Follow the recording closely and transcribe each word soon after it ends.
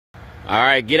All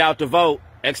right, get out to vote.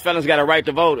 Ex-felons got a right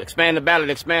to vote. Expand the ballot,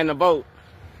 expand the vote.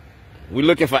 We're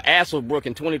looking for Asselbrook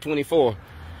in 2024.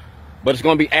 But it's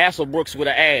going to be Asselbrooks with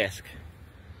an ask.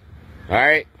 All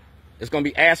right? It's going to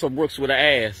be Asselbrooks with an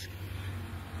ask.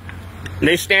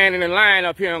 They standing in line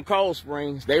up here in Cold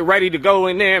Springs. They ready to go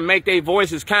in there and make their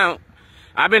voices count.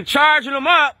 I've been charging them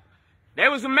up. They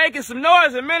was making some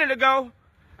noise a minute ago.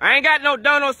 I ain't got no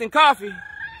donuts and coffee.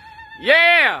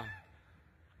 Yeah.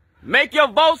 Make your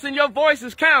votes and your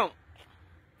voices count.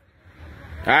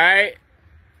 All right?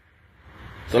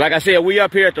 So like I said, we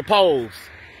up here at the polls.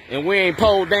 And we ain't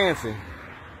pole dancing.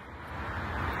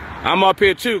 I'm up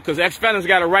here too, because ex-felons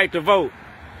got a right to vote.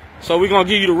 So we're going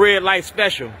to give you the red light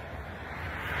special.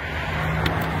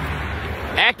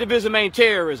 Activism ain't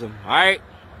terrorism, all right?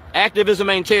 Activism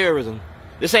ain't terrorism.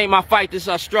 This ain't my fight, this is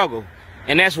our struggle.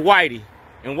 And that's Whitey.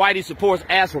 And Whitey supports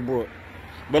Asselbrook.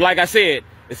 But like I said,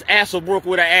 it's Asselbrook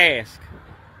with an ask.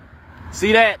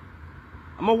 See that?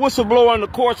 I'm a whistleblower in the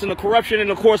courts and the corruption in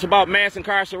the courts about mass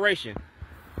incarceration.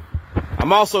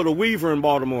 I'm also the weaver in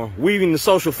Baltimore, weaving the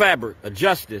social fabric of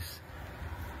justice.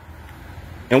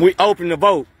 And we open the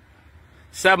vote.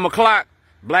 7 o'clock,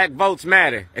 black votes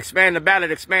matter. Expand the ballot,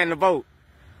 expand the vote.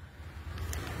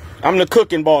 I'm the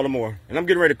cook in Baltimore, and I'm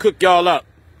getting ready to cook y'all up.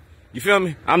 You feel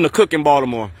me? I'm the cook in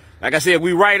Baltimore. Like I said,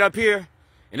 we right up here,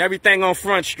 and everything on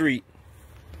Front Street.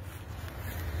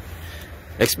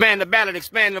 Expand the ballot,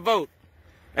 expand the vote.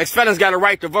 Ex-felons got a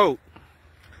right to vote.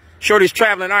 Shorty's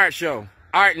traveling art show.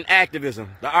 Art and activism.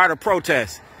 The art of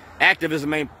protest.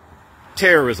 Activism ain't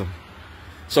terrorism.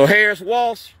 So Harris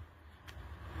Walsh,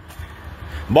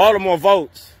 Baltimore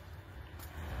votes.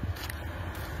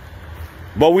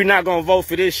 But we're not going to vote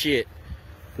for this shit.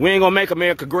 We ain't going to make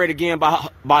America great again by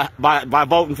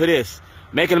voting for this.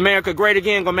 Making America great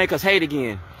again going to make us hate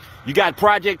again. You got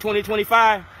Project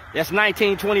 2025? That's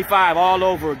 1925 all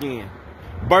over again.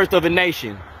 Birth of a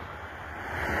nation.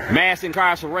 Mass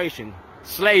incarceration.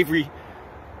 Slavery.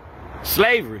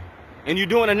 And you're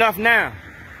doing enough now.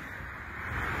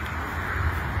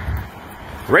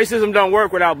 Racism don't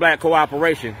work without black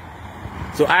cooperation.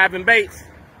 So Ivan Bates,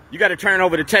 you got to turn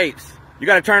over the tapes. You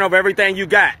got to turn over everything you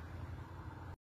got.